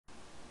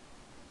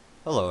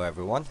Hello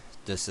everyone,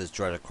 this is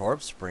Dreaded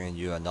Corpse bringing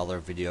you another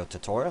video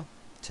tutorial.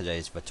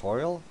 Today's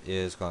tutorial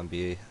is going to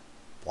be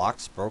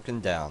blocks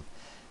broken down.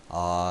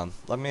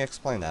 Let me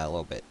explain that a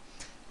little bit.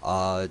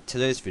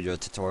 Today's video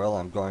tutorial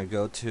I'm going to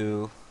go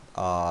to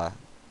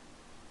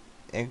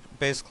and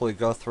basically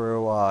go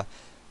through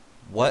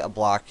what a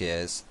block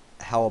is,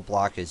 how a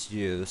block is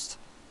used,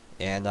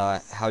 and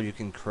how you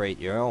can create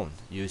your own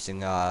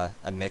using a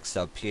mix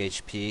of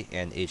PHP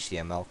and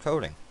HTML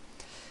coding.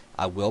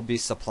 I will be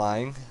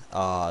supplying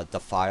the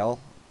file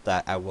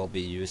that I will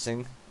be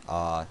using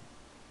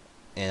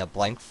in a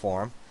blank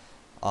form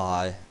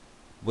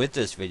with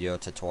this video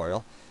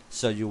tutorial,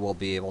 so you will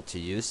be able to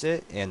use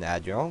it and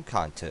add your own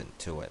content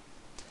to it.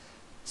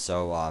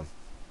 So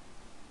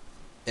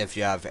if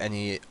you have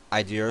any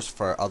ideas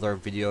for other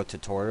video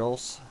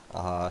tutorials,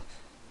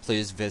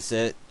 please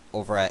visit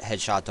over at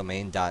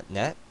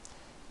headshotdomain.net.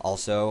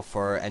 Also,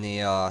 for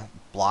any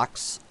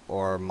blocks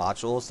or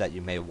modules that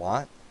you may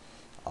want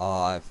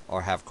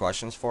or have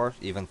questions for,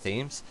 even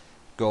themes,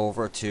 go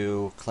over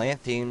to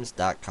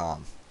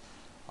clanthemes.com.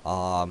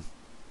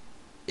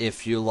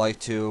 If you like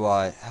to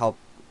help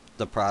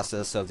the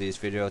process of these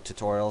video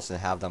tutorials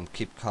and have them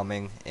keep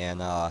coming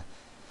and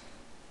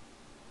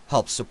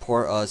help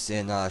support us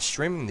in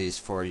streaming these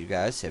for you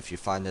guys, if you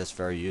find this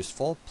very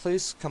useful,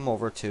 please come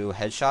over to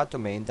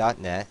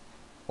headshotdomain.net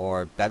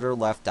or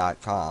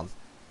betterleft.com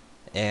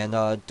and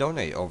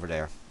donate over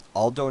there.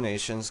 All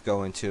donations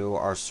go into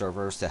our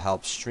servers to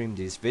help stream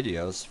these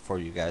videos for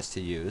you guys to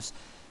use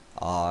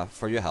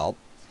for your help.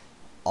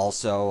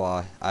 Also,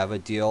 I have a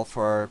deal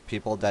for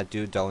people that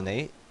do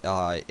donate.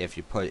 If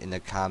you put in the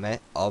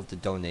comment of the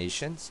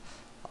donations,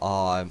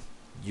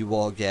 you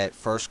will get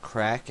first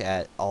crack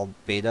at all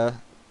beta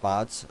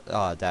mods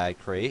that I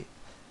create,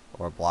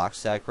 or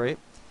blocks that I create,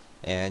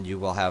 and you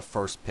will have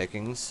first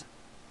pickings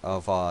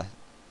of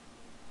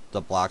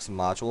the blocks and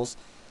modules.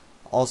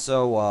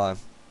 Also,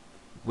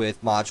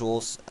 with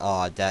modules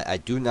that I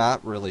do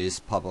not release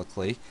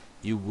publicly,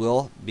 you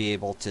will be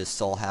able to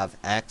still have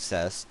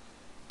access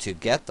to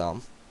get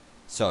them.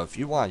 So if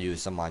you want to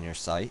use them on your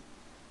site,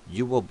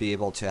 you will be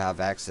able to have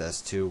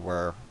access to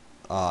where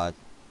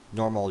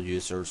normal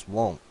users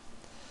won't.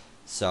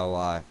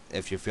 So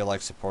if you feel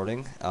like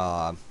supporting,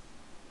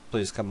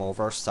 please come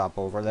over, stop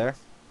over there.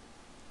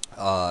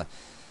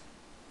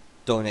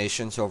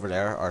 Donations over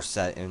there are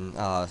set in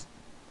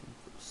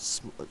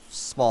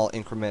small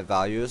increment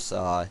values,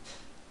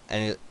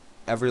 and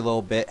every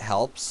little bit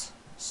helps,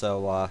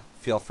 so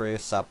feel free to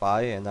stop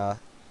by and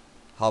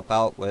help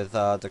out with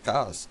the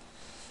cause.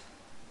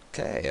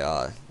 Okay,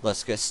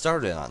 let's get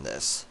started on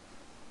this.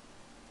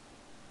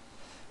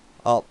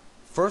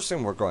 First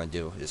thing we're going to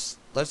do is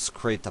let's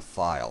create the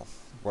file.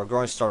 We're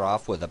going to start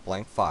off with a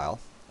blank file,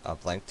 a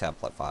blank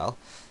template file.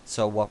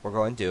 So what we're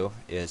going to do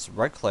is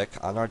right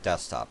click on our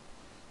desktop.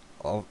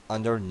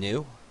 Under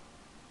new,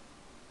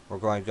 we're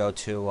going to go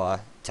to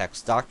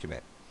text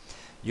document.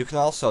 You can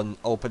also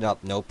open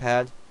up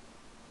Notepad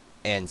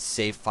and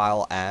save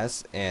file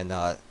as, and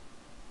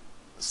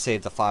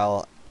save the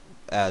file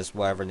as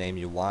whatever name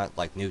you want,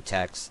 like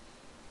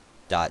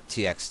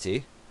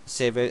newtext.txt.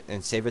 Save it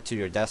and save it to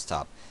your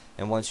desktop.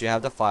 And once you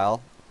have the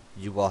file,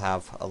 you will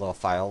have a little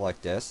file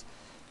like this.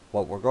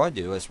 What we're going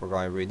to do is we're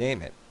going to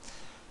rename it.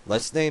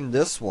 Let's name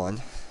this one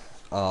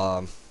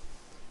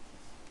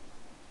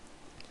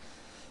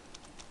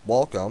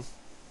welcome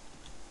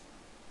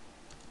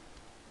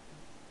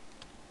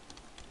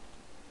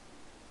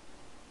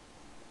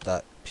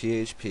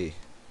 .php.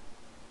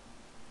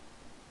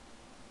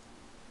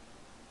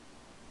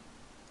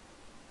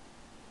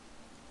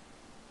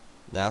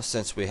 Now,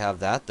 since we have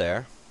that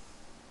there,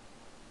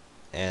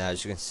 and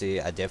as you can see,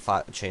 I did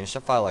change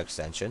the file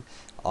extension.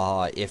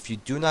 If you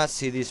do not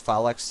see these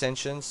file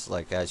extensions,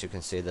 like as you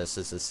can see, this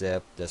is a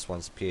zip, this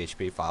one's a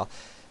PHP file,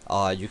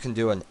 you can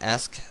do an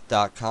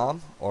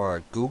ask.com or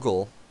a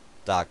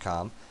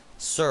google.com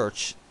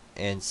search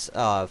and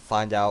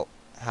find out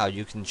how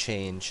you can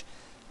change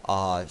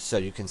so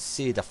you can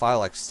see the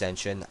file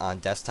extension on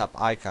desktop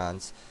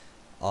icons.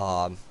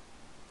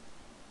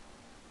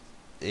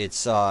 It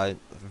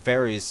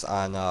varies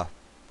on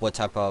what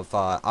type of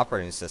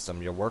operating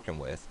system you're working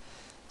with,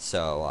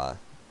 so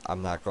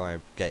I'm not going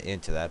to get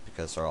into that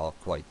because they're all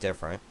quite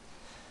different.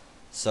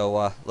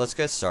 So let's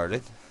get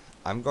started.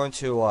 I'm going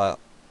to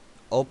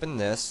open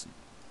this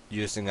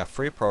using a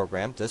free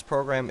program. This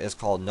program is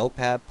called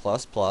Notepad++,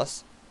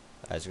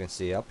 as you can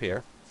see up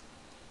here.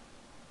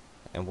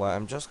 And what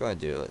I'm just going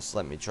to do is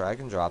let me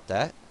drag and drop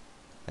that.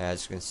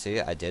 As you can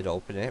see, I did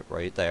open it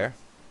right there.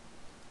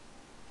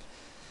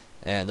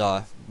 And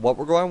what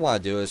we're going to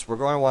want to do is we're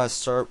going to want to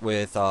start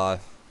with a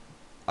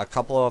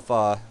couple of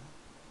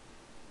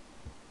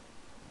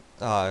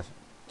the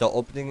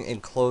opening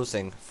and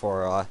closing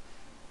for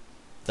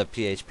the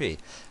PHP.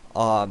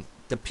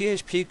 The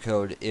PHP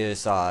code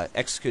is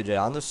executed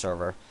on the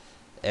server,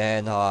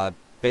 and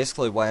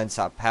basically what ends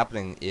up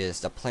happening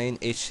is the plain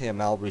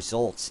HTML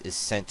results is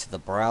sent to the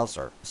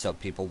browser, so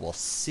people will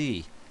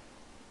see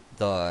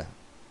the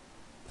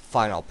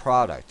final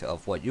product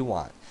of what you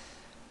want.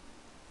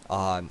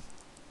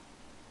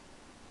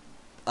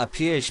 a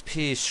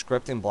PHP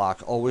scripting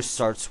block always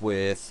starts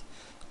with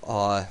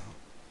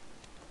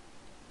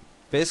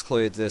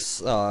basically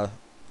this open,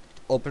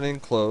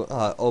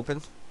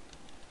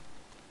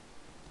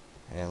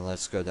 and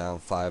let's go down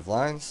 5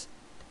 lines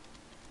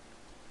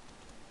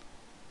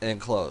and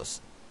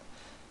close.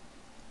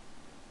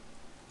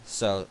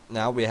 So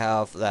now we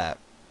have that.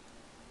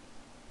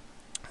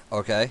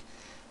 Okay.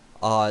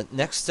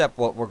 Next step,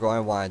 what we're going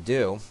to want to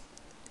do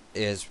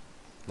is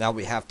now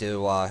we have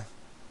to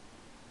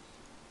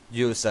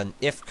use an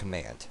if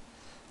command.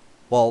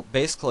 Well,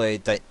 basically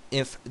the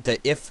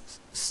if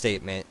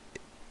statement,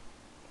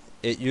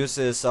 it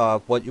uses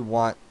what you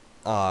want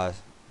to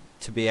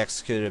be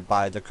executed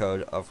by the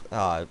code of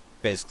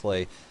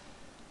basically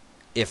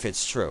if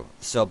it's true.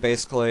 So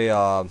basically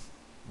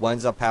what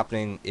ends up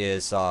happening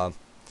is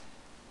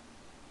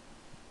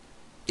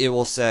it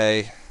will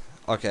say,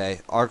 okay,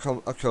 our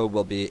code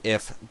will be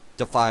if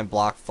define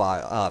block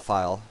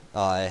file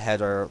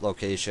header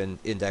location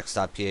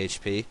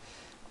index.php.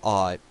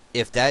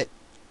 If that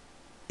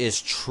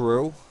is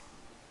true,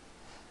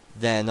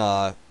 then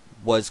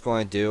what it's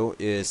going to do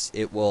is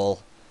it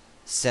will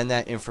send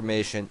that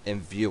information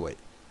and view it.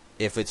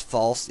 If it's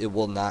false, it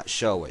will not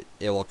show it.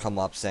 It will come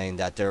up saying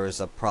that there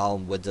is a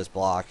problem with this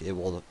block. It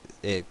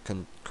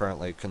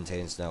currently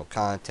contains no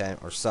content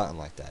or something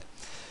like that.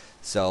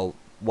 So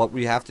what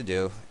we have to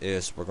do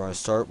is we're going to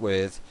start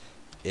with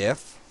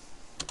if,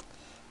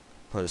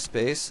 put a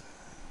space,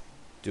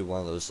 do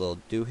one of those little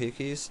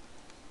doohickeys,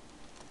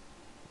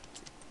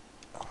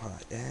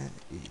 INED,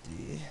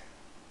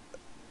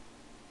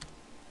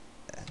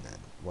 and then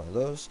one of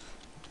those,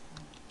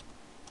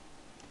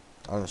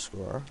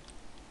 underscore,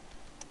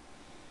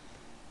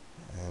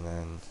 and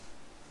then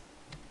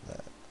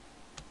that,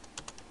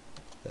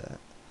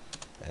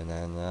 and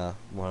then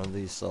one of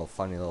these little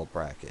funny little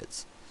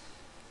brackets.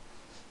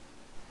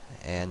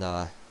 And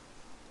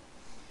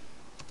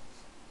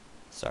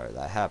sorry,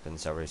 that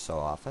happens every so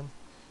often.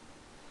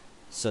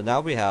 So now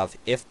we have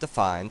if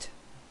defined,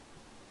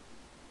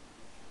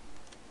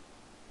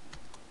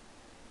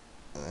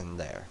 and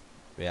there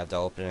we have to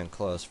open and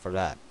close for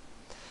that.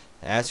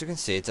 And as you can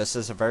see, this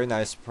is a very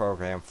nice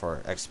program,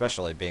 for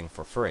especially being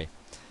for free.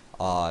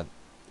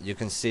 You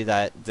can see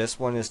that this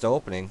one is the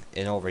opening,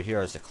 and over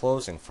here is the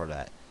closing for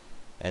that.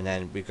 And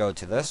then we go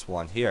to this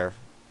one here,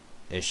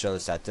 it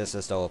shows that this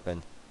is the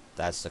open,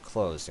 that's the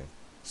closing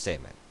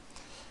statement.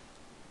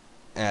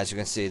 And as you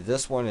can see,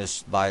 this one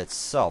is by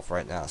itself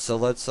right now. So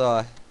let's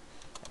add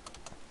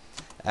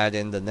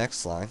in the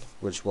next line,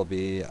 which will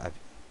be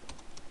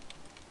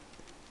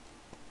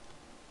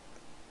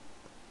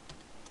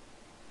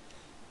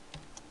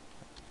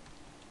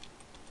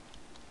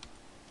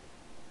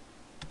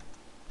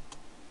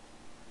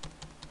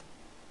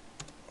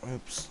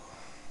oops,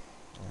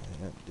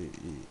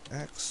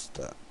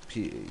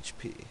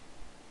 index.php.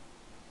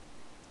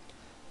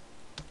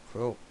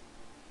 Cool.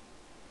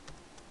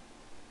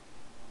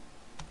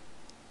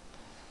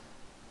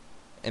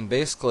 And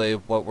basically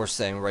what we're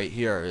saying right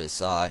here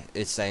is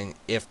it's saying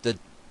if the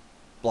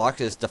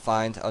block is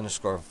defined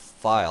underscore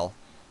file,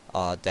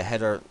 the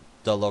header,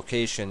 the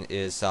location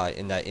is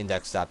in that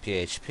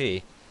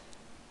index.php,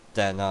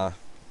 then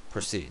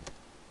proceed.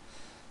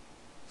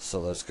 So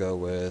let's go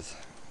with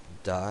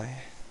die.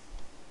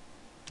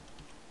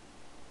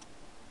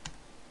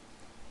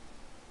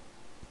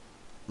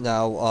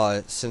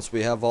 Now since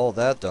we have all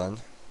that done,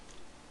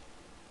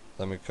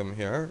 let me come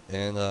here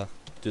and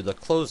do the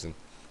closing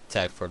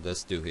tag for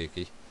this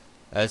doohickey.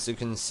 As you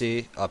can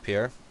see up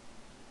here,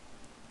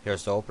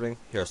 here's the opening,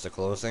 here's the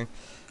closing.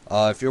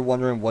 If you're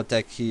wondering what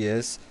that key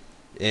is,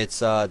 it's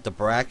the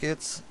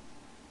brackets,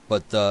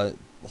 but the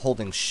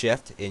holding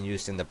shift and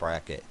using the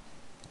bracket.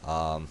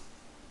 Here,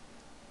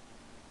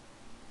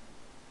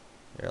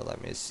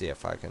 let me see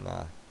if I can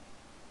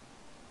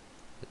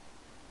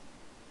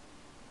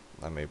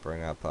let me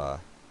bring up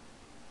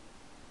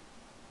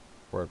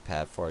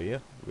WordPad for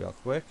you real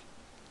quick.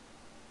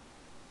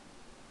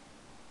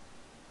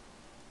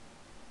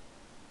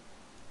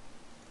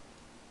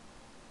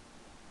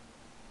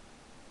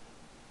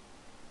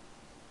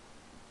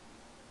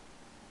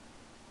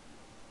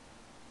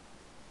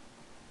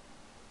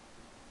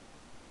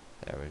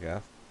 There we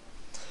go.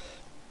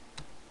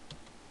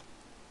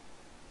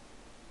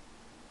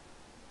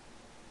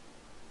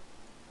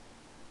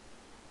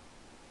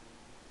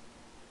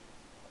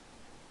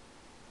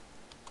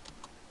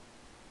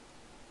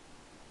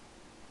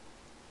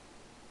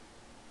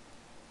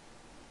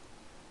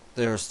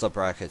 There's the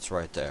brackets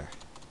right there,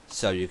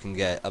 so you can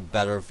get a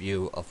better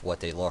view of what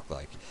they look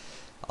like.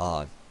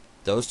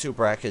 Those two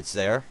brackets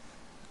there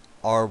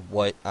are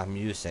what I'm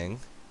using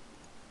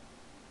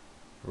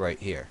right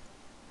here,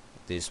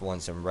 these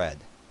ones in red.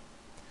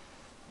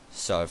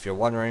 So if you're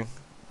wondering,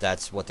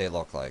 that's what they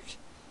look like.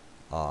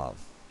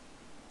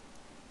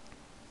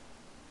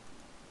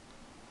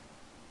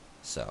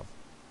 So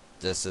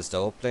this is the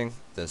opening,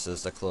 this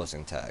is the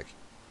closing tag.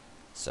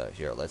 So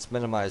here, let's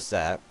minimize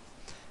that,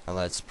 and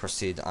let's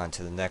proceed on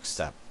to the next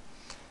step.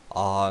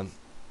 Now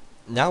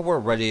we're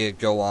ready to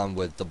go on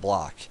with the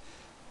block.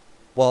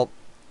 Well,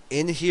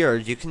 in here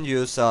you can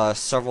use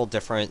several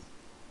different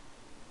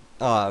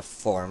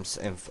forms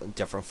and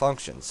different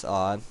functions.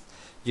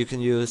 You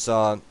can use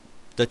the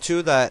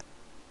two that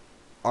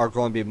are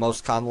going to be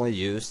most commonly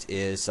used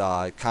is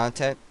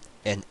content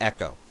and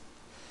echo.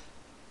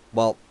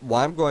 Well, what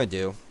I'm going to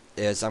do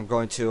is I'm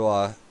going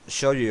to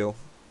show you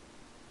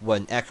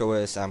what an echo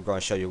is, and I'm going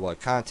to show you what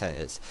content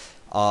is.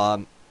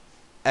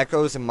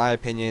 Echoes, in my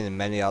opinion, and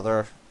many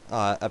other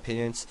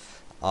opinions,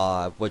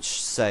 which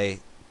say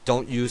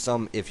don't use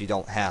them if you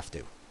don't have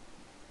to.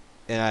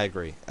 And I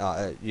agree.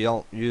 You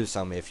don't use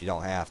them if you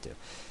don't have to.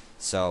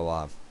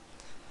 So,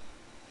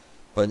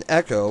 but an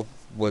echo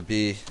would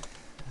be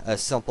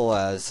as simple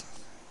as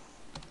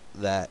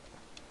that.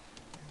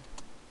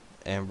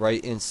 And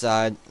right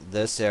inside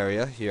this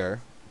area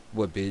here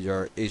would be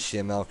your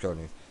HTML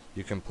coding.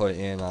 You can put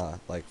in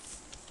like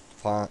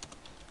font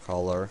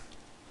color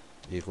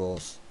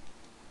equals,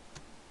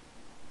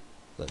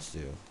 let's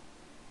do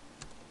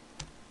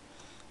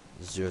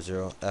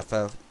 00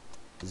 ff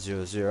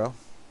 00,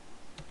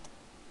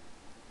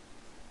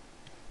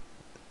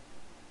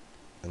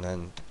 and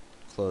then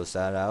close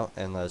that out,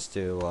 and let's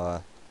do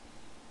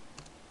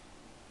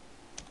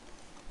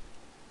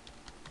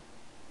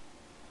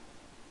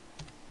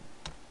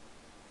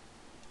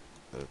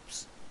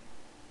oops,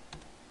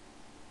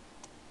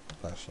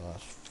 /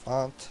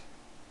 font.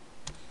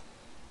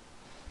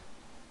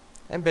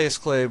 And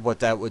basically what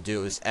that would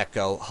do is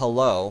echo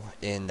hello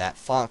in that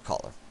font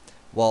color.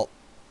 Well,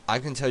 I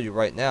can tell you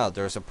right now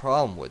there's a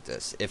problem with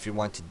this. If you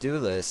want to do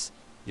this,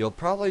 you'll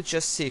probably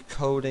just see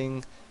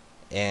coding,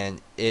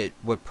 and it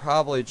would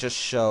probably just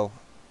show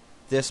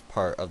this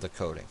part of the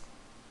coding.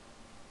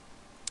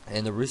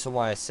 And the reason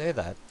why I say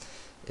that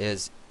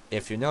is,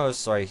 if you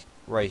notice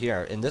right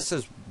here, and this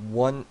is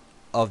one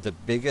of the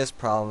biggest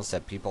problems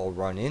that people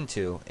run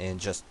into,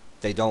 and just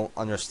they don't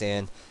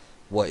understand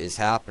what is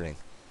happening.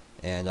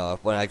 And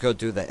when I go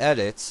do the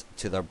edits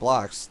to their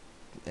blocks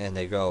and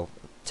they go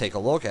take a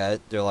look at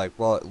it, they're like,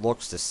 well, it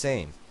looks the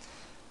same.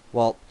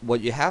 Well,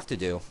 what you have to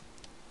do,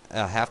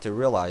 have to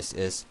realize,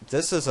 is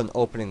this is an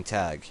opening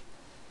tag.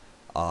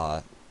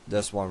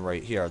 This one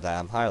right here that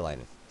I'm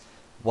highlighting.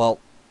 Well,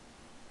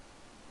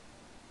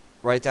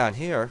 right down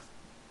here,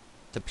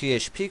 the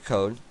PHP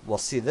code will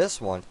see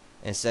this one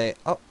and say,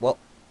 oh, well,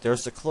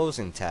 there's the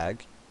closing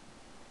tag.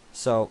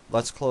 So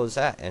let's close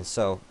that. And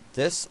so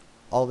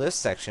all this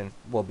section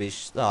will be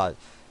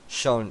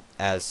shown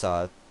as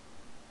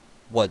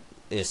what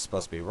is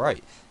supposed to be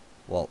right.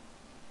 Well,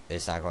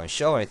 it's not going to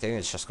show anything,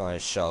 it's just going to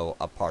show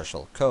a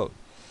partial code.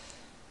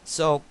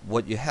 So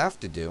what you have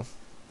to do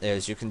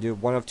is you can do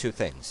one of two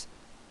things.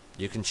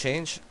 You can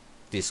change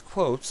these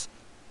quotes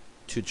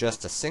to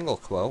just a single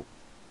quote,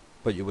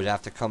 but you would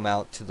have to come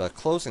out to the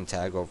closing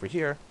tag over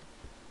here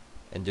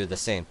and do the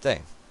same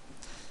thing.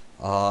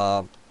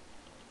 But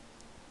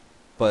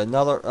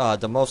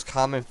the most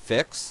common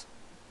fix,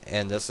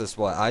 and this is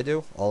what I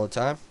do all the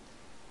time,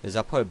 is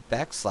I put a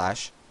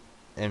backslash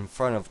in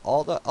front of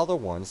all the other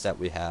ones that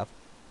we have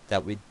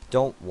that we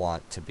don't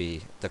want to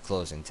be the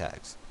closing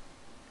tags.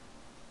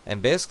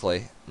 And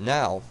basically,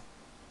 now,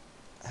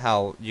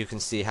 how you can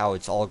see how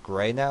it's all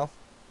gray now,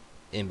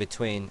 in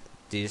between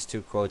these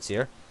two quotes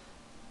here,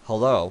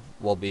 hello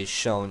will be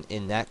shown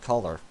in that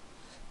color,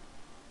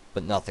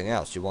 but nothing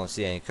else. You won't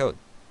see any code.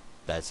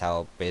 That's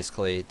how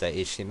basically the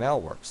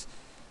HTML works.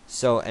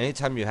 So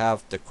anytime you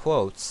have the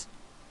quotes,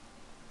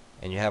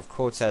 and you have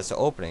quotes as the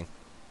opening,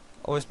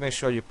 always make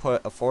sure you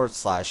put a /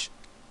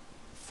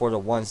 for the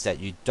ones that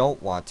you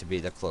don't want to be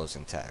the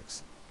closing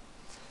tags.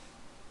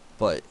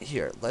 But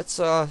here, let's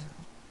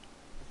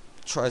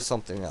try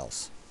something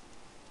else.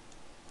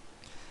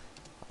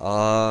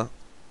 Let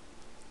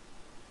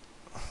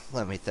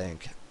me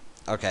think.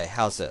 Okay,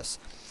 how's this?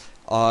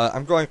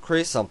 I'm going to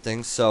create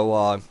something,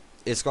 so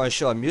it's going to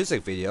show a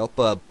music video,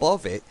 but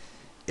above it,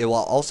 it will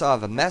also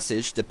have a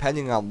message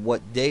depending on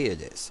what day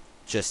it is.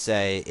 Just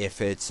say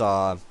if it's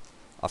a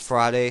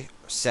Friday,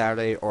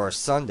 Saturday, or a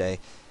Sunday.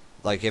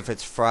 Like if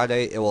it's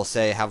Friday, it will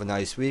say have a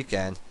nice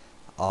weekend.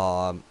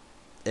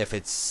 If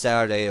it's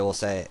Saturday, it will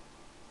say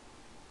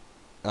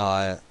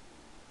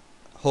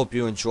hope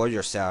you enjoy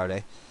your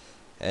Saturday.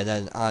 And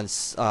then on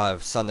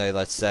Sunday,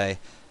 let's say,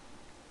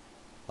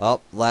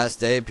 well, last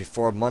day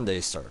before Monday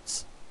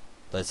starts.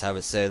 Let's have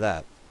it say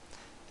that.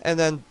 And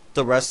then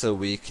the rest of the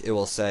week, it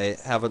will say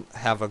have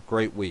a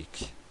great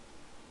week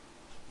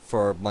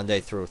for Monday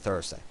through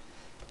Thursday.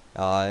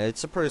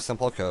 It's a pretty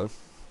simple code,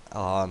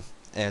 and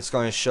it's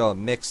going to show a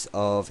mix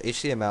of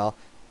HTML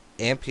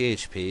and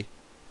PHP,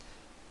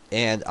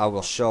 and I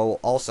will show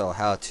also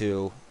how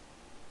to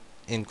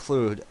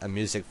include a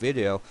music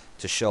video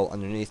to show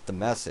underneath the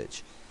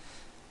message.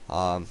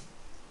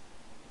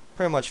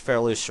 Pretty much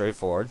fairly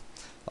straightforward.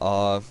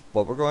 What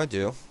we're going to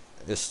do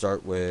is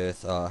start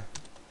with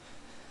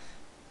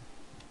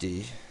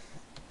d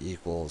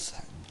equals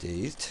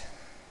date.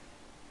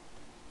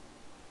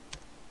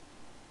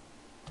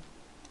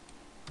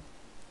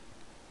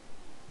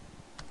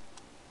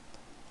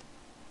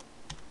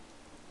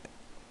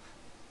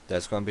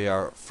 That's going to be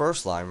our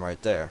first line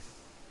right there.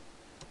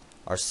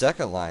 Our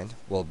second line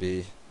will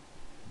be,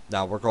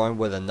 now we're going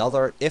with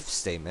another if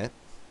statement.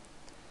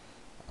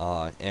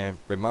 And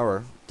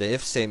remember, the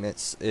if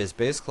statement is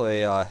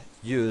basically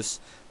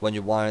used when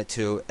you want it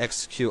to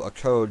execute a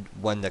code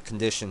when the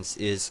conditions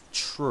is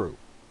true,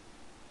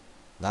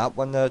 not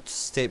when the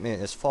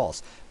statement is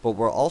false. But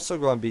we're also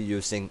going to be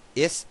using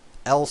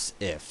else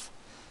if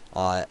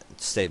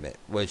statement,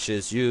 which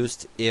is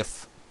used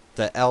if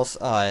the else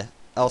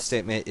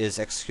statement is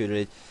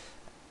executed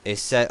a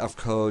set of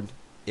code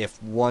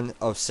if one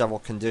of several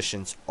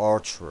conditions are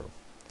true.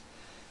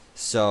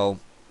 So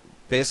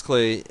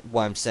basically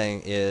what I'm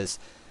saying is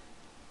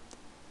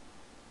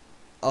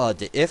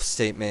the if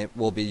statement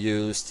will be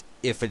used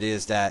if it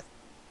is that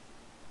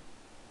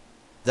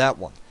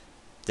one.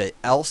 The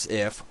else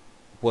if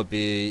would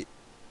be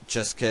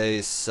just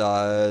case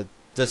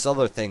this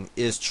other thing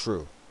is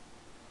true.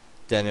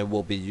 Then it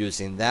will be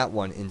using that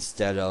one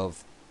instead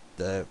of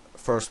the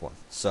first one.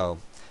 So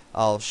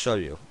I'll show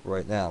you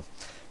right now.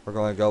 We're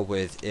going to go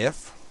with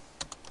if,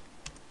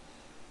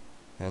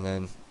 and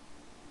then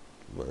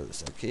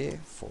where's the key?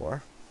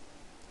 4,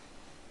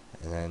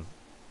 and then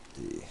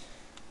the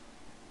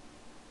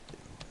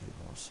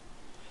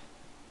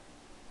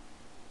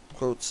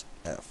quotes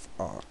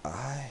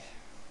FRI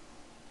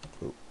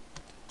quote.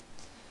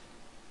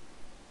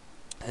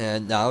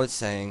 And now it's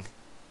saying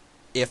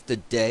if the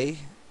day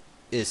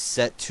is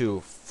set to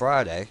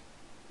Friday,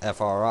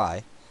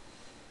 FRI,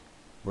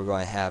 we're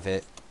going to have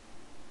it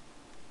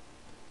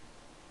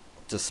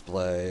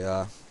display,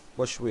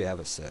 what should we have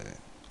it say?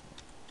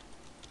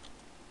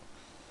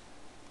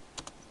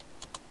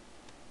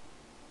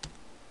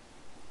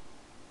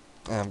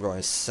 And I'm going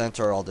to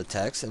center all the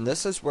text, and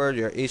this is where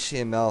your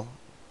HTML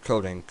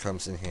coding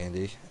comes in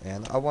handy,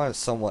 and I want it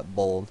somewhat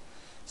bold,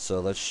 so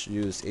let's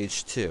use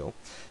H2.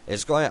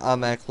 It's going to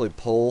automatically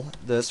pull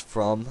this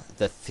from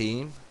the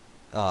theme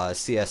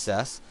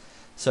CSS,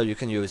 so you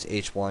can use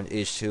H1,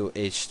 H2,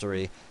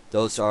 H3.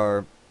 Those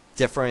are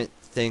different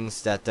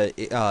things that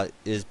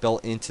is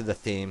built into the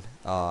theme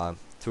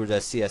through the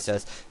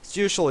CSS. It's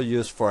usually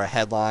used for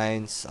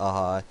headlines,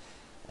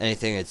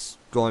 anything. It's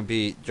going to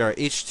be, your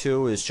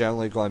H2 is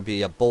generally going to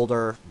be a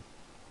bolder,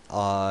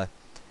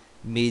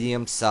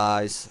 medium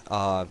size,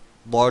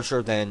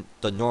 larger than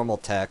the normal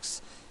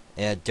text,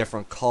 and a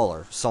different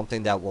color,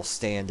 something that will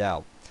stand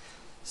out.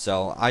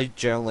 So I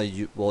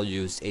generally will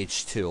use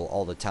H2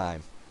 all the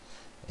time.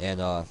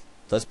 And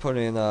let's put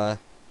in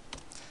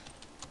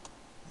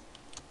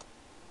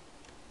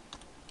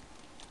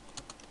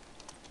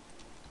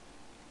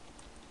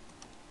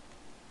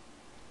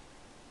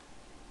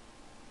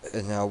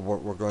and now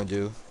what we're going to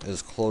do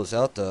is close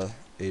out the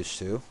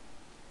H2,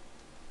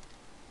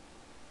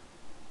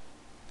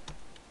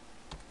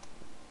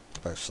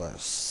 /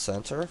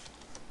 center,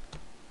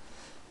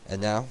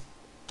 and now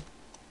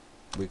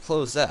we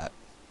close that.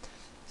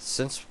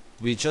 Since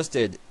we just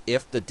did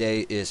if the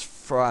day is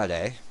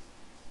Friday,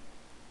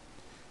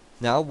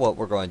 now what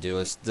we're going to do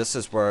is, this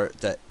is where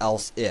the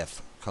else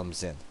if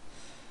comes in.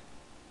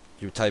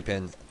 You type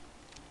in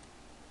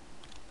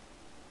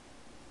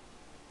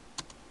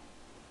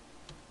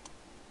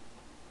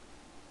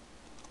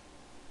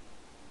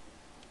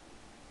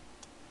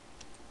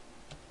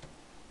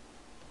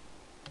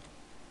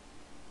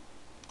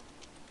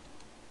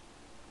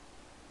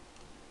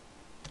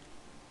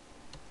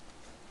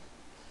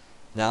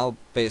now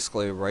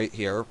basically right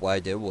here what I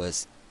did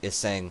was, it's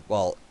saying,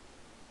 well,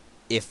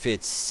 if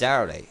it's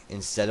Saturday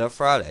instead of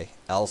Friday,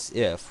 else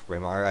if,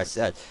 remember I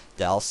said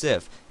the else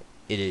if,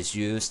 it is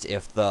used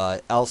if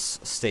the else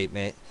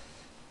statement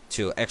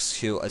to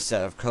execute a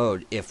set of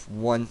code if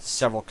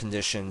several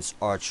conditions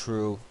are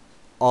true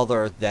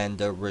other than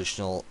the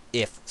original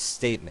if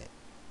statement.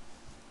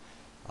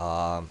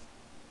 So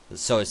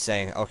it's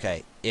saying,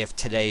 okay, if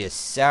today is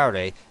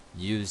Saturday,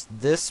 use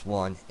this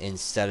one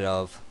instead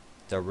of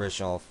the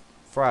original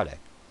Friday.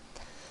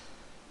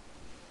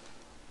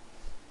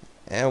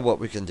 And what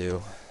we can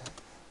do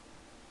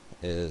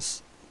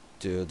is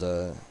do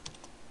the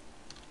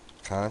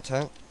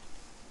content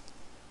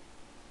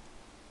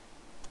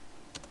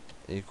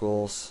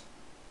equals,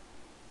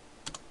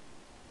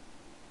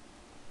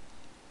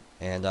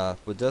 and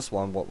with this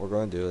one what we're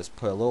going to do is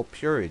put a little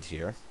period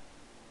here,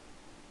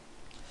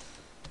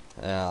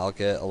 and I'll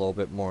get a little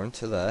bit more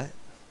into that.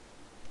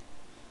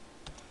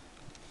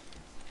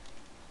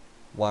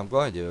 What I'm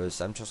going to do is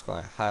I'm just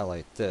going to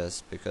highlight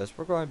this because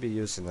we're going to be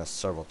using this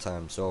several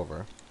times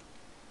over.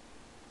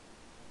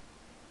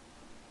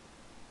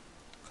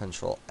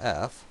 Control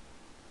F,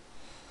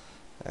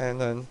 and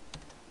then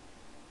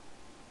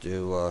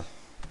do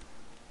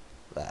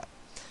that,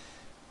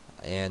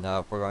 and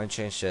we're going to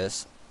change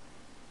this,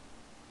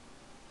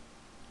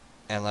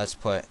 and let's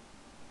put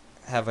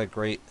have a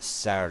great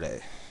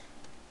Saturday.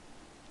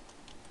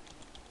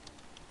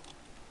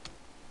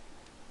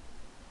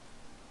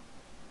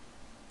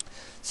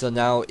 So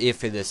now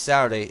if it is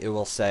Saturday, it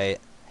will say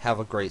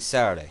have a great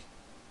Saturday,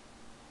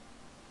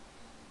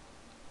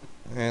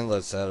 and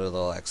let's add a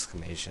little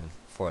exclamation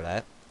for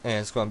that, and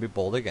it's going to be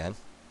bold again.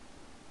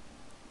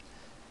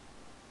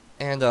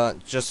 And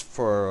just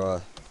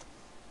for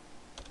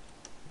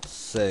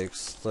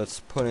sakes, let's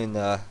put in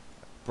the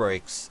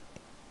breaks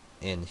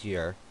in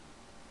here.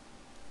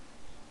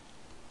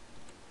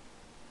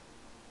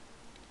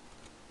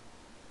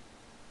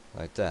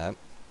 Like that.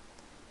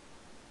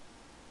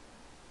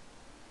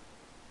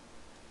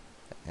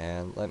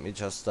 And let me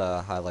just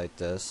highlight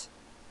this.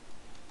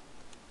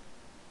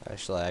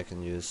 Actually, I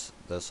can use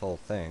this whole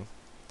thing.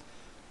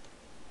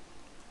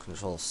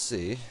 Control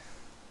C.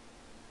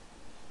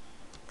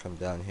 Come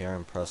down here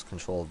and press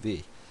Control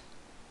V.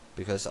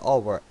 Because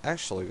all we're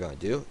actually going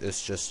to do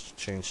is just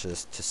change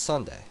this to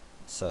Sunday.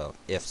 So,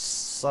 if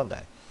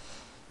Sunday.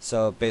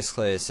 So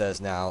basically it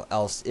says now,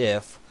 else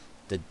if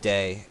the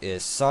day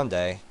is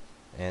Sunday,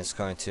 and it's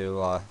going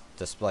to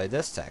display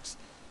this text.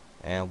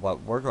 And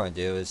what we're going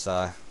to do is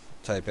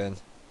type in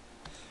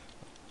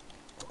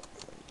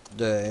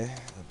day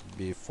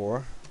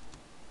before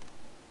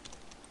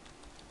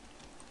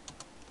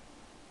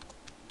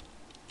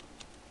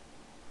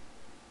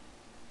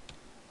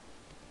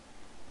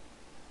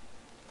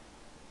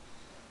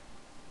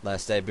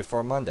last day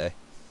before Monday.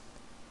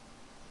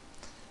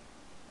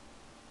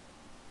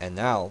 And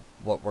now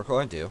what we're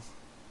going to do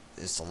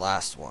is the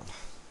last one.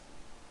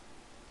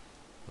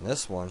 And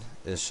this one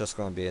is just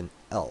going to be an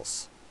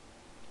else.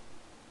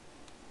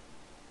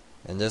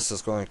 And this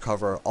is going to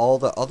cover all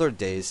the other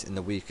days in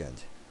the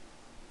weekend.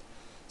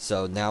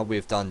 So now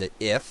we've done the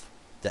if,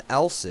 the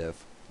else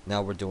if,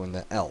 now we're doing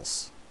the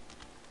else.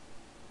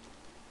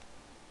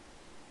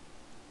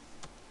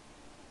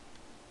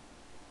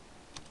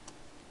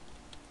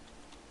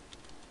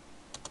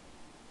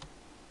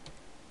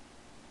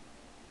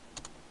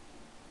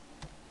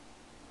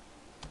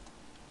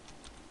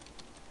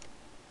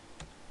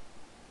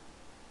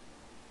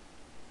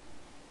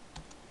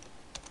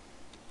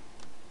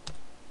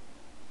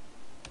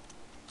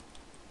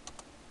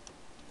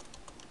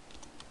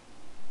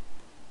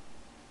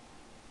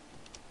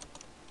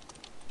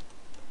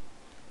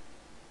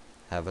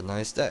 Have a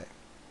nice day.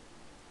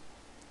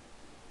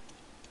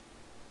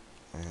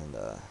 And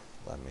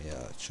let me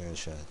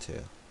change that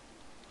to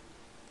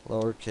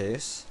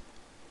lowercase.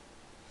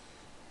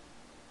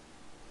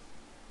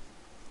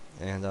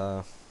 And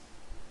a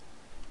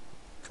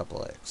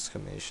couple of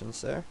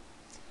exclamations there.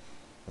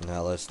 And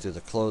now let's do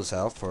the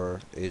closeout for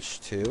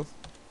H2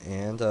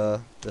 and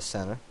the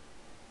center.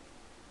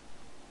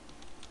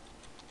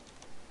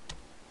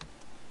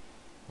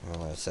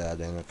 And let's add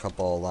in a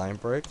couple of line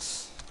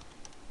breaks.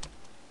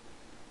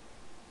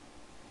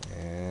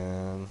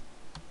 And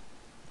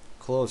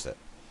close it.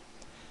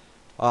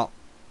 Well,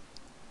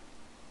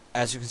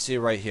 as you can see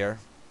right here,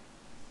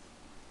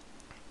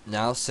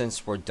 now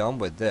since we're done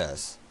with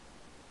this,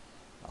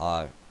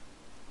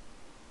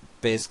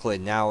 basically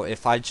now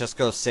if I just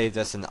go save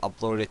this and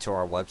upload it to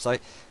our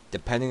website,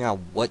 depending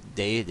on what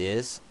day it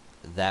is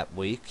that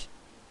week,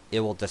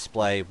 it will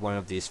display one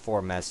of these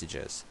 4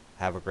 messages.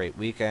 Have a great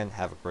weekend,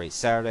 have a great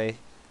Saturday,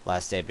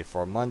 last day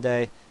before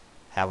Monday,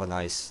 have a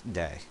nice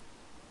day.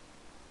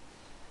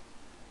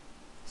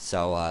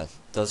 So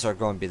those are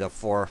going to be the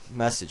 4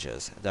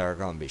 messages that are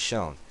going to be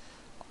shown.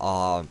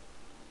 So,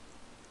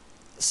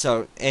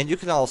 and you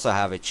can also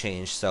have it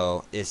change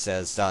so it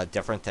says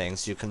different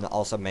things. You can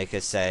also make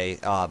it say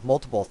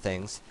multiple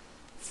things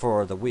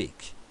for the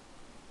week.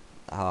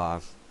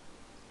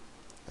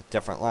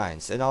 Different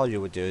lines. And all you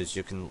would do is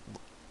you can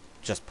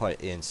just put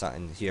in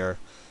something here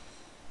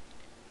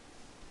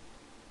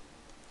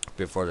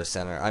before the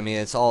center. I mean,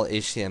 it's all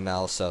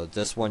HTML, so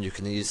this one you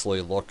can easily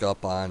look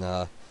up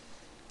on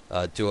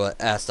do a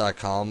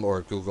ask.com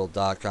or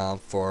google.com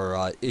for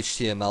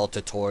HTML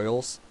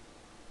tutorials,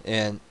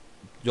 and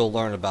you'll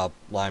learn about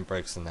line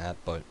breaks and that,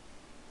 but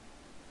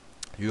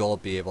you'll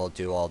be able to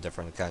do all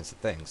different kinds of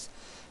things.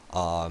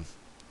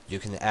 You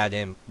can add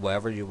in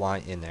whatever you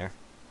want in there.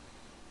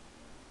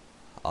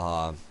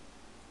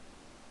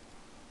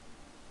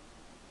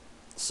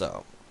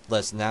 So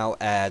let's now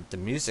add the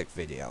music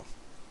video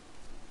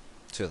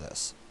to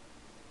this.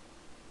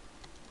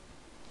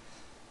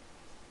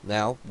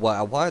 Now what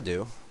I want to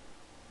do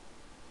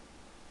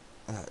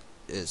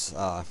is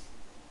where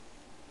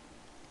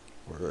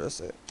is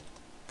it?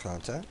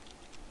 Content,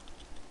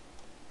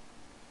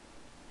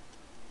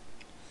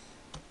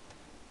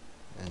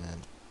 and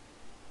then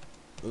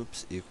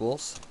oops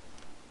equals,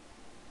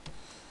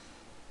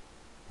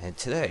 and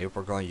today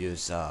we're going to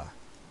use a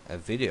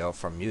video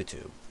from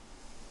YouTube.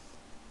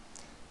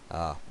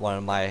 One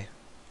of my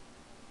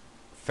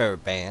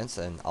favorite bands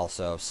and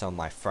also some of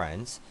my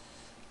friends.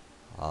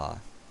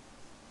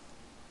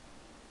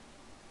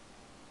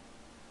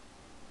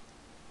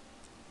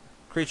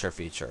 Creature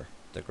Feature,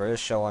 the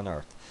greatest show on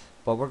earth.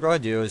 What we're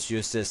going to do is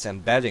use this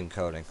embedding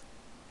coding.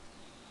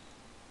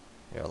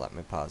 Here, let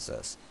me pause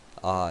this.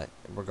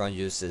 We're going to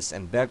use this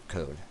embed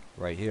code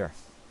right here.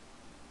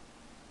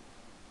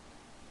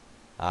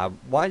 I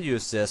want to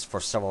use this for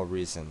several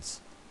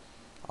reasons.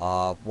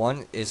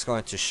 One is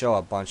going to show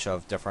a bunch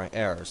of different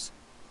errors.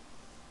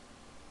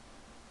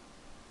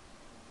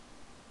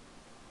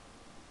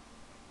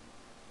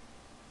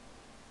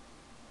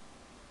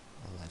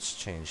 Let's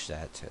change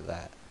that to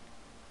that.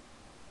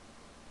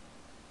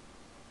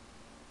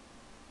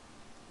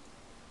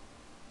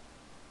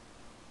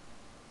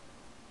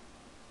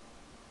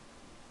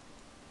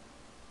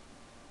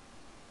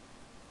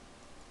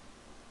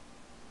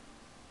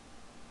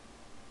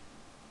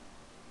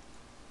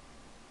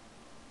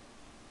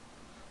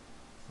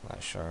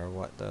 Not sure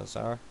what those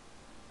are.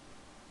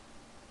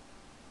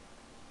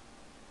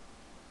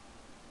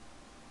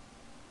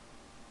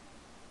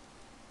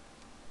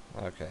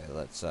 Okay,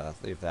 let's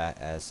leave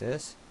that as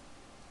is.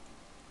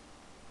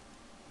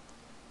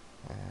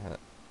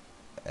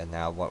 And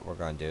now what we're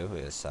going to do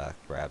is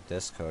grab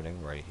this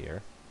coding right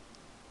here.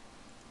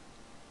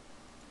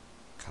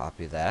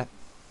 Copy that.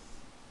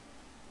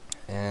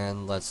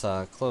 And let's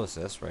close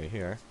this right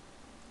here.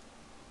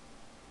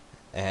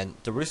 And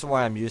the reason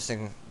why I'm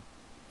using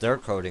their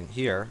coding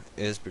here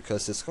is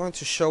because it's going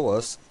to show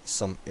us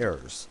some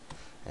errors.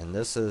 And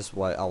this is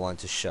what I want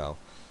to show.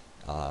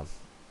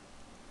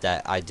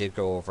 That I did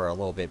go over a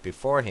little bit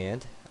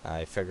beforehand.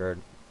 I figured,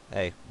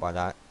 hey, why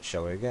not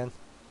show it again?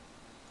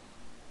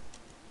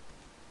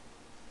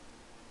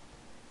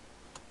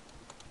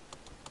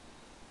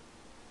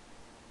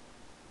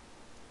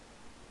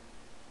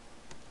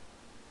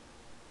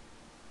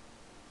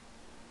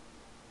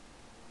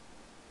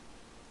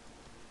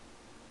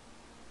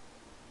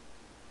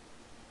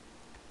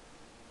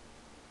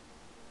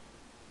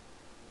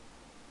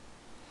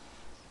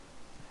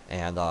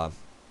 And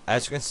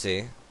as you can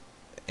see,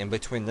 in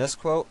between this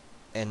quote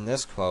and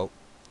this quote,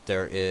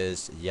 there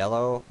is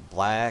yellow,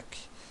 black,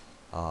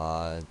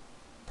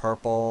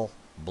 purple,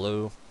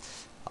 blue.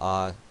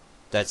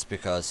 That's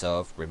because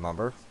of,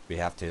 remember, we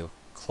have to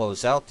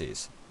close out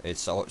these.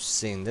 It's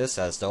seeing this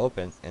as the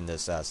open and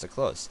this as the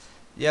close.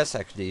 Yes,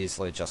 I could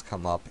easily just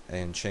come up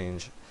and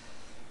change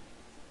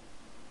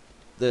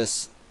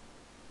this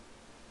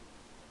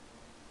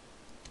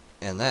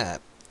and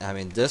that. I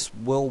mean, this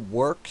will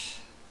work,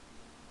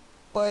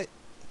 but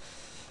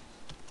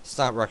it's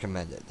not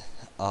recommended.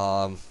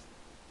 I'm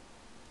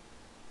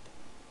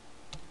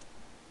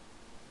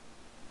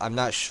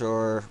not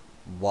sure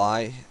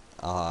why.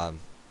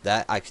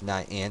 That I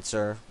cannot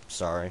answer.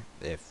 Sorry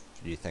if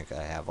you think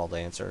I have all the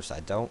answers. I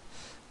don't.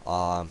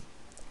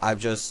 I've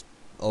just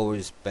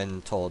always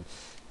been told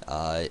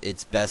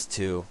it's best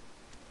to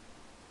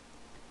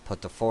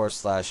put the forward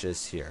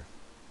slashes here.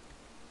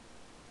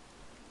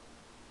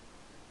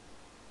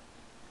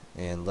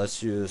 And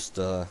let's use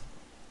the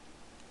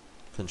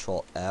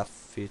Control F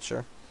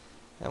feature,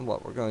 and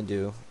what we're going to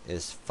do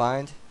is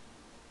find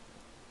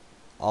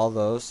all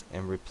those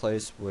and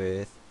replace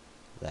with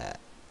that.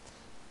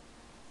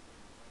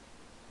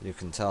 You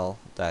can tell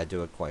that I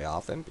do it quite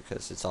often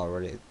because it's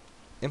already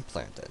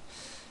implanted.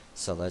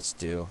 So let's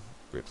do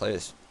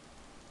replace.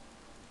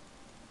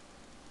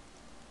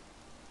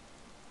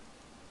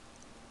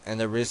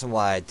 And the reason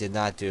why I did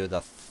not do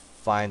the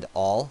find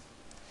all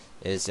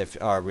is if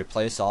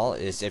replace all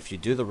is if you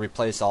do the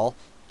replace all,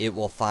 it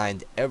will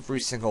find every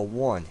single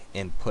one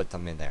and put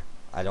them in there.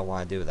 I don't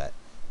want to do that.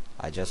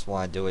 I just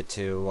want to do it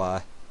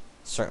to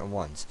certain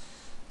ones.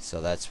 So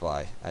that's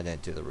why I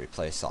didn't do the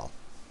replace all.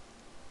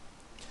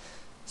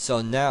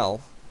 So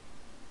now,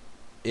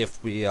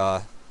 if we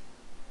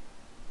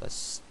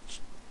let's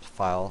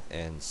file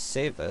and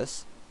save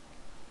this.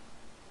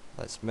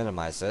 Let's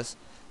minimize this.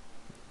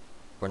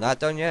 We're not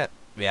done yet.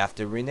 We have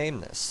to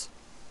rename this.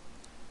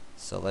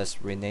 So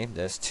let's rename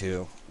this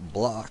to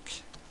block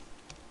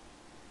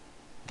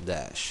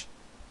dash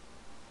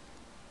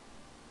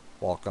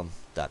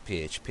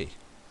welcome.php.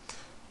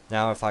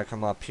 Now if I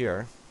come up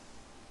here,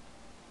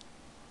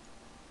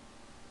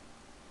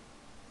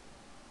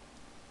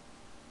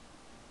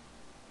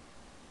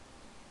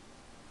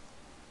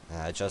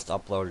 and I just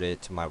uploaded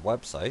it to my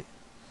website,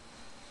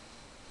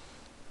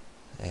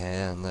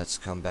 and let's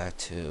come back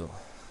to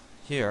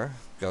here,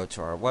 go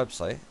to our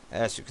website.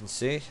 As you can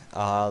see,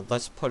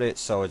 let's put it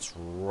so it's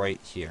right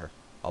here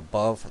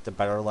above the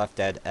Better Left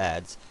Dead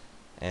ads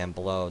and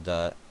below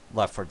the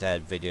Left 4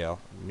 Dead video,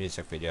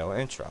 music video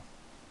intro.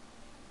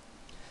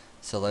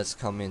 So let's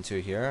come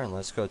into here and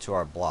let's go to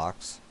our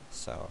blocks.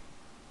 So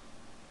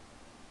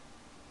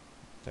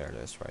there it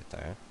is right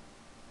there.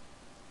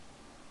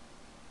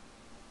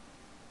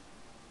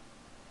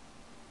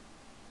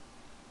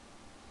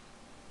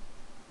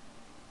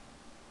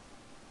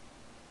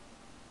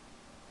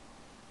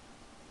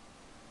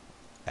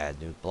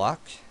 Add new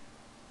block.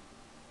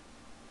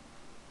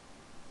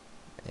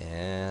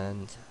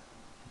 And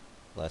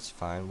let's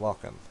find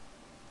welcome.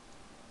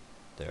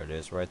 There it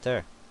is right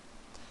there.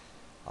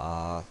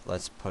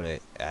 Let's put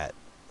it at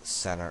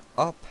center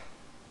up,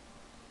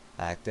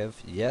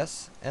 active,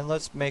 yes, and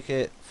let's make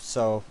it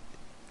so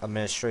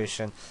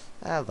administration,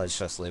 let's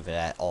just leave it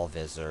at all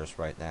visitors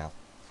right now,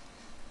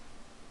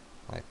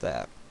 like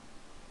that.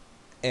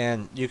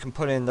 And you can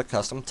put in the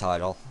custom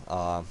title,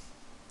 but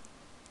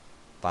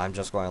I'm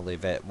just going to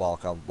leave it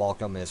welcome.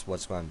 Welcome is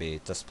what's going to be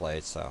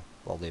displayed, so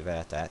we'll leave it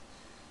at that.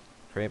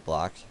 Create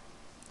block.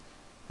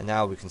 And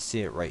now we can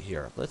see it right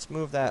here. Let's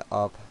move that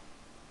up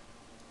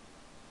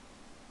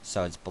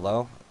so it's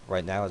below.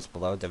 Right now it's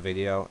below the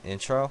video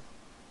intro,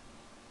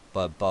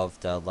 but above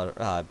the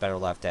Better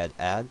Left Dead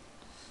ad.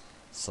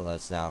 So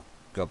let's now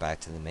go back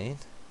to the main.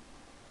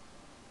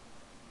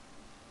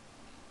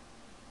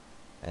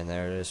 And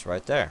there it is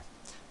right there.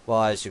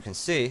 Well, as you can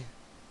see,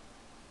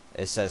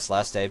 it says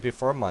last day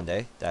before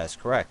Monday. That is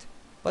correct.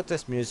 But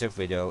this music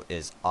video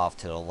is off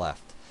to the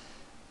left.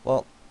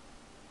 Well,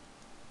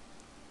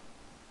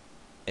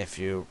 if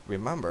you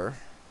remember,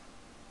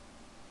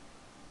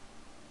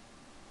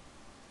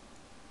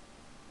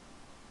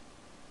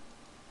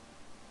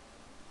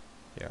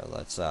 here,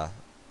 let's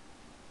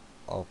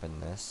open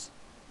this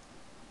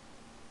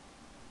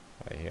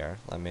right here.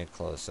 Let me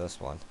close this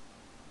one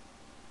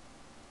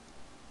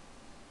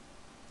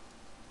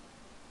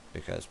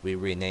because we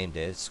renamed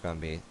it. It's going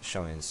to be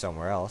showing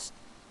somewhere else.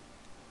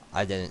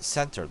 I didn't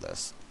center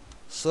this,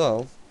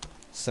 so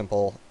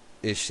simple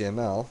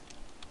HTML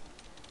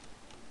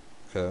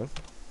code,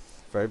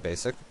 very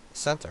basic,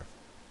 center.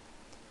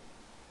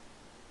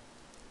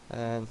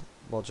 And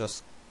we'll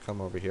just come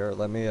over here.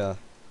 Let me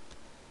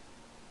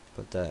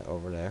put that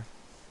over there.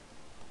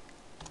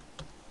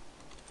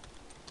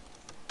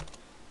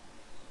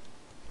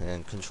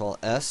 And Control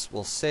S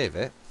will save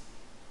it.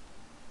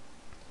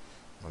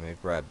 Let me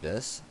grab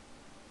this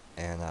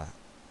and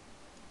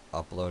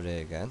upload it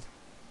again.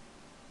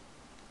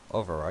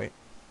 Overwrite.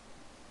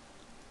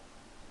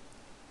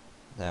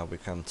 Now we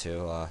come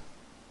to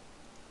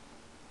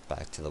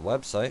back to the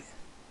website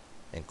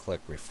and click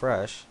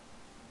refresh.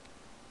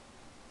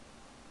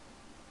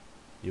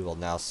 You will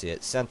now see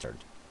it centered.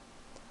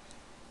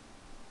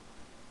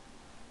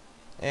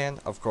 And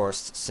of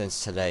course,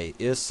 since today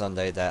is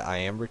Sunday that I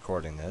am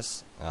recording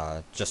this,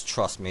 just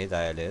trust me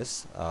that it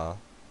is.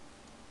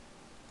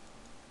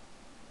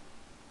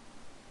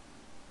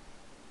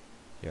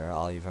 Here,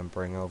 I'll even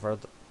bring over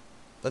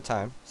the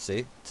time.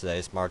 See,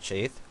 today's March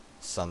 8th,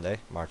 Sunday,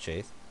 March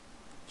 8th,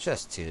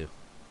 just to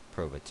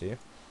prove it to you.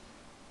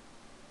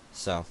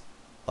 So,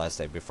 last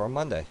day before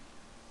Monday.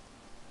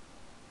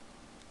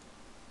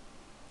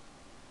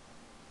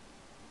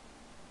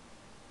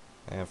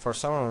 And for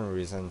some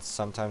reason,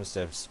 sometimes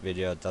this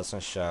video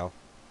doesn't show.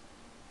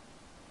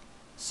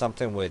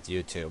 Something with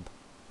YouTube.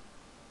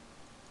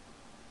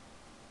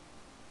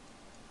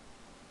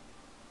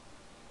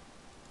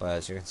 But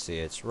as you can see,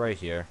 it's right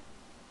here.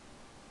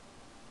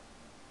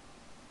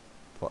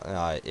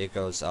 It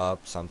goes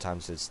up,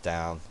 sometimes it's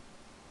down.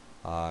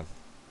 I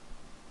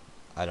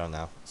don't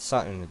know.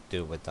 Something to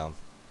do with them.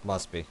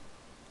 Must be.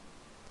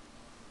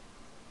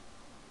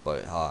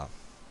 But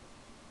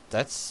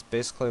that's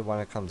basically what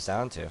it comes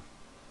down to.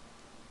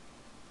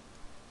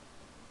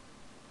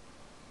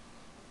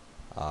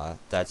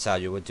 That's how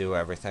you would do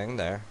everything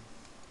there.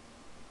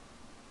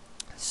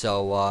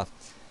 So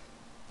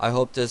I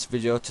hope this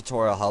video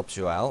tutorial helps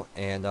you out.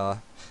 And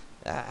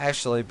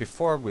actually,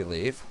 before we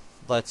leave,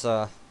 let's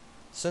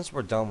since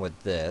we're done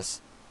with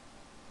this,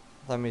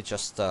 let me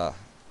just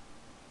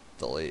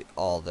delete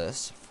all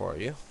this for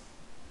you.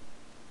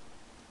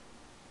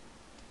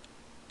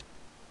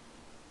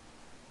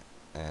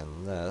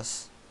 And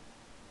this.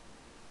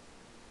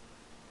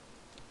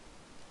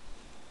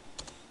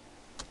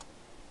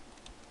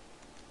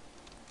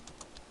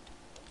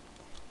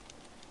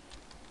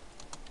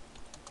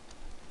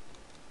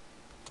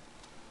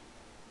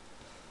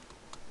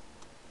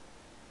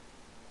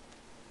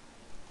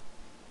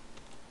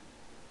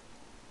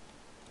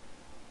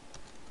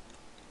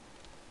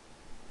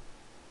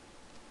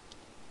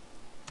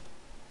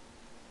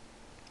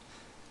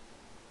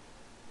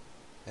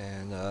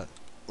 And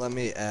let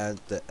me add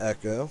the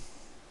echo.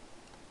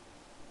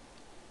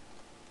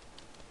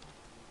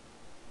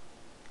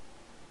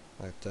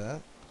 Like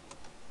that.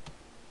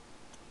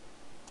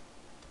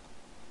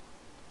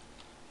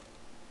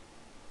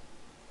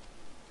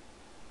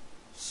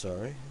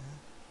 Sorry.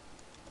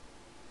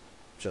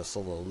 Just a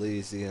little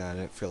lazy and I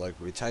didn't feel like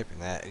retyping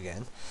that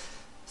again.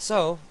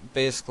 So,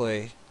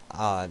 basically,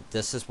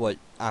 this is what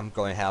I'm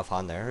going to have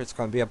on there. It's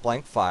going to be a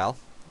blank file.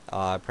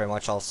 Pretty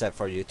much all set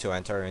for you to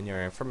enter in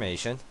your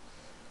information.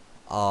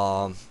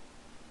 Hold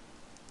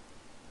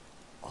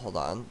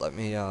on, let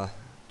me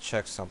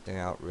check something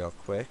out real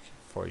quick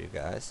for you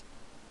guys.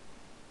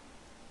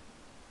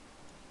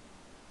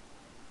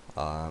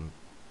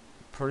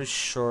 Pretty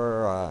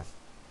sure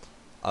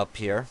up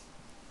here,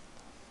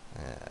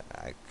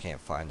 I can't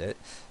find it,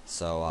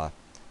 so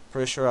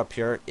pretty sure up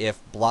here, if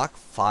block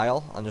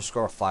file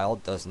underscore file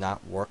does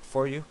not work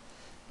for you,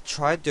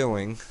 try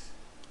doing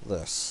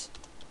this.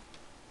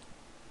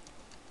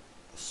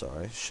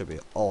 Sorry, should be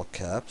all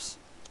caps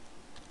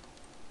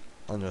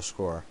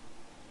underscore.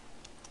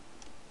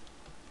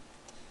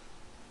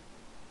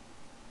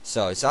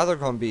 So it's either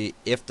going to be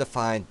if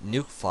defined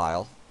nuke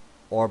file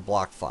or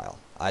block file.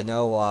 I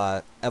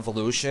know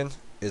evolution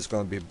is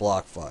going to be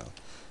block file,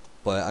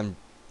 but I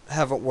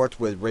haven't worked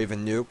with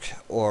Raven Nuke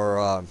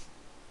or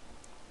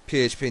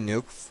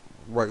phpnuke,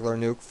 regular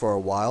nuke, for a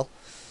while.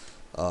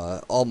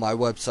 All my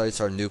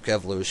websites are Nuke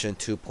Evolution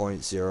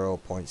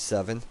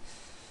 2.0.7,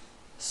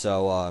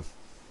 so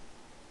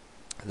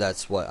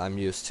that's what I'm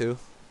used to,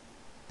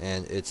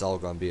 and it's all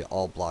going to be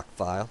all block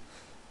file.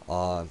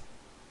 But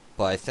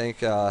I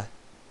think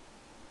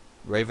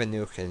Raven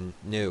Nuke and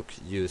Nuke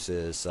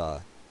uses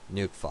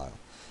nuke file.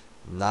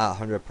 Not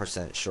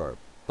 100% sure,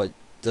 but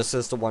this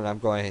is the one I'm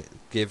going to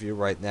give you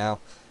right now.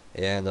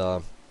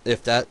 And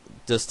if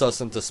this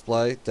doesn't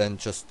display, then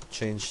just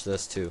change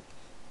this to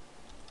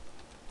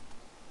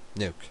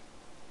nuke.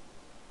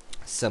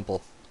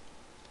 Simple.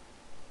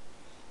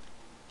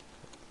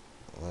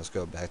 Let's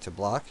go back to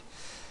block.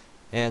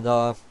 And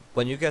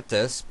when you get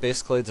this,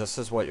 basically this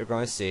is what you're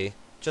going to see.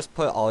 Just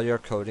put all your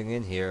coding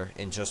in here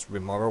and just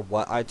remember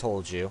what I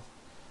told you.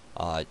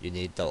 You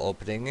need the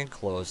opening and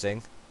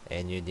closing,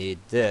 and you need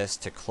this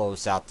to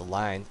close out the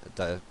line,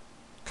 the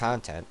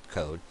content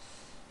code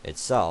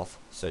itself,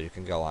 so you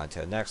can go on to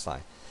the next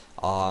line.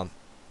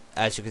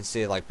 As you can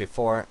see, like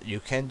before, you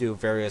can do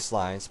various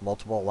lines,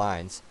 multiple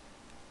lines.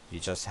 You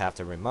just have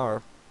to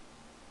remember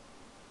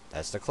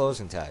that's the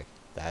closing tag,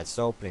 that's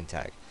the opening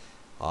tag.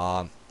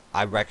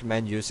 I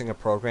recommend using a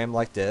program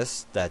like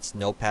this, that's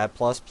Notepad++,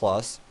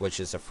 which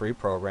is a free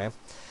program.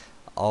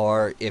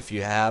 Or if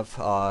you have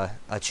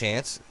a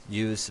chance,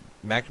 use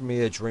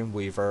Macromedia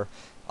Dreamweaver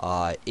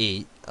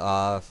 8.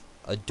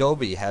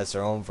 Adobe has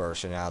their own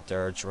version out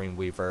there,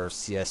 Dreamweaver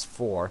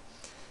CS4.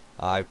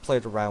 I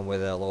played around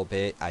with it a little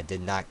bit. I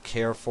did not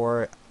care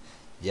for it.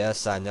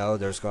 Yes, I know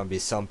there's going to be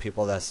some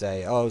people that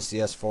say, oh,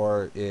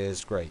 CS4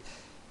 is great.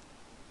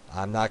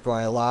 I'm not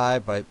going to lie,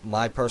 but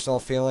my personal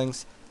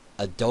feelings,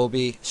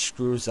 Adobe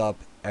screws up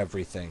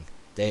everything.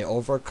 They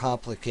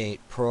overcomplicate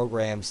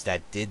programs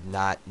that did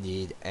not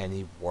need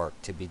any work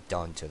to be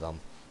done to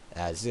them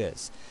as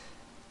is.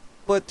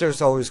 But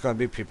there's always going to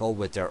be people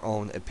with their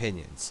own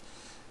opinions.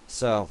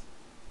 So,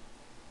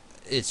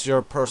 it's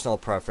your personal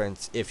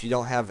preference. If you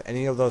don't have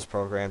any of those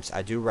programs,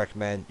 I do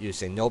recommend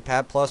using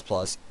Notepad++.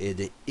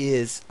 It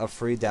is a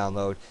free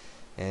download.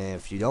 And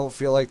if you don't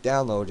feel like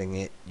downloading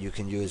it, you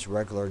can use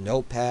regular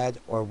Notepad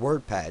or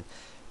WordPad.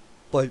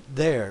 But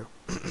there,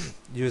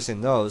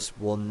 using those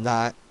will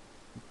not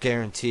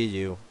guarantee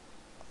you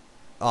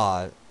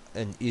an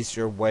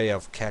easier way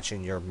of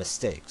catching your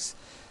mistakes.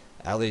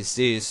 At least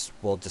these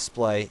will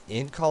display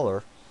in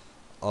color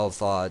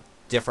of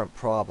different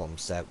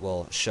problems that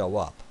will show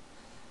up.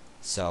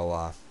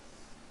 So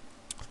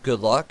good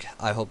luck.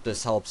 I hope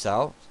this helps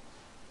out.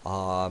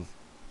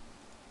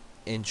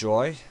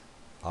 Enjoy.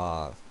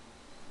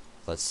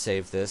 Let's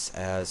save this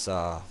as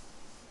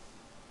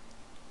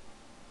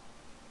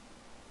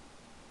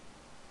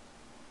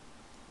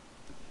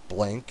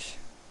blank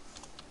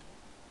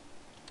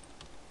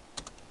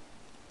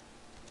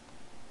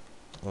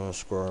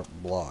underscore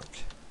block,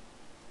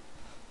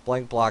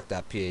 blank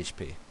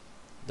block.php.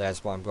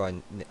 That's what I'm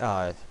going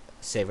to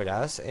save it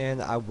as,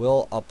 and I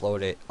will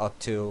upload it up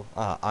to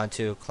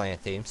onto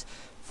client themes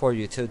for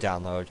you to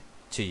download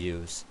to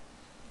use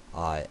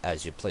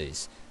as you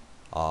please.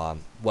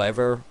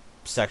 Whatever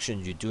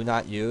section you do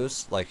not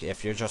use, like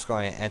if you're just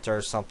going to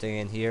enter something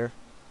in here,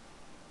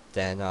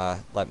 then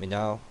let me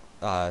know.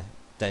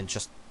 Then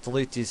just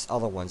delete these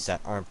other ones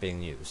that aren't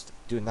being used.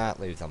 Do not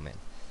leave them in.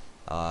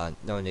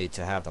 No need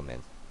to have them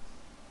in.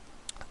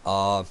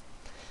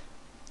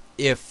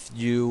 If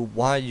you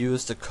want to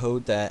use the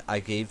code that I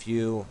gave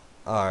you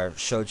or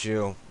showed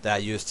you that I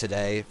used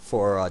today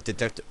for the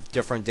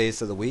different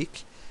days of the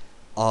week,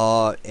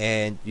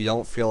 and you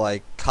don't feel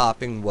like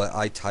copying what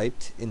I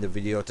typed in the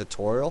video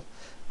tutorial,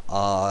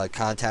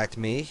 contact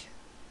me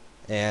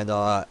and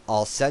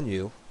I'll send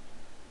you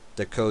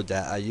the code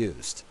that I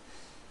used.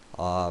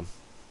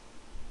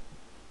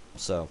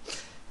 So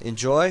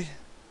enjoy.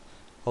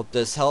 Hope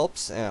this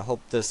helps, and I hope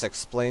this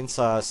explains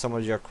some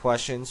of your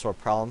questions or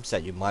problems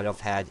that you might have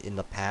had in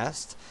the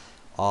past.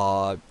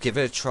 Give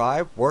it a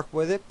try, work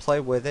with it, play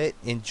with it,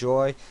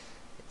 enjoy.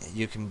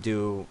 You can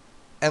do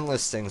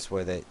endless things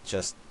with it.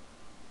 Just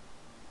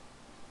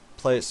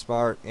play it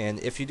smart,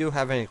 and if you do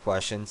have any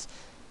questions,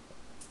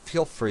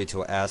 feel free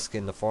to ask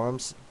in the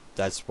forums.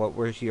 That's what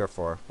we're here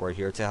for. We're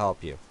here to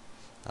help you.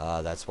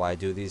 That's why I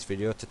do these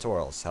video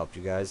tutorials, help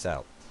you guys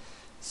out.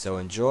 So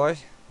enjoy,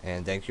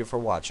 and thank you for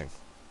watching.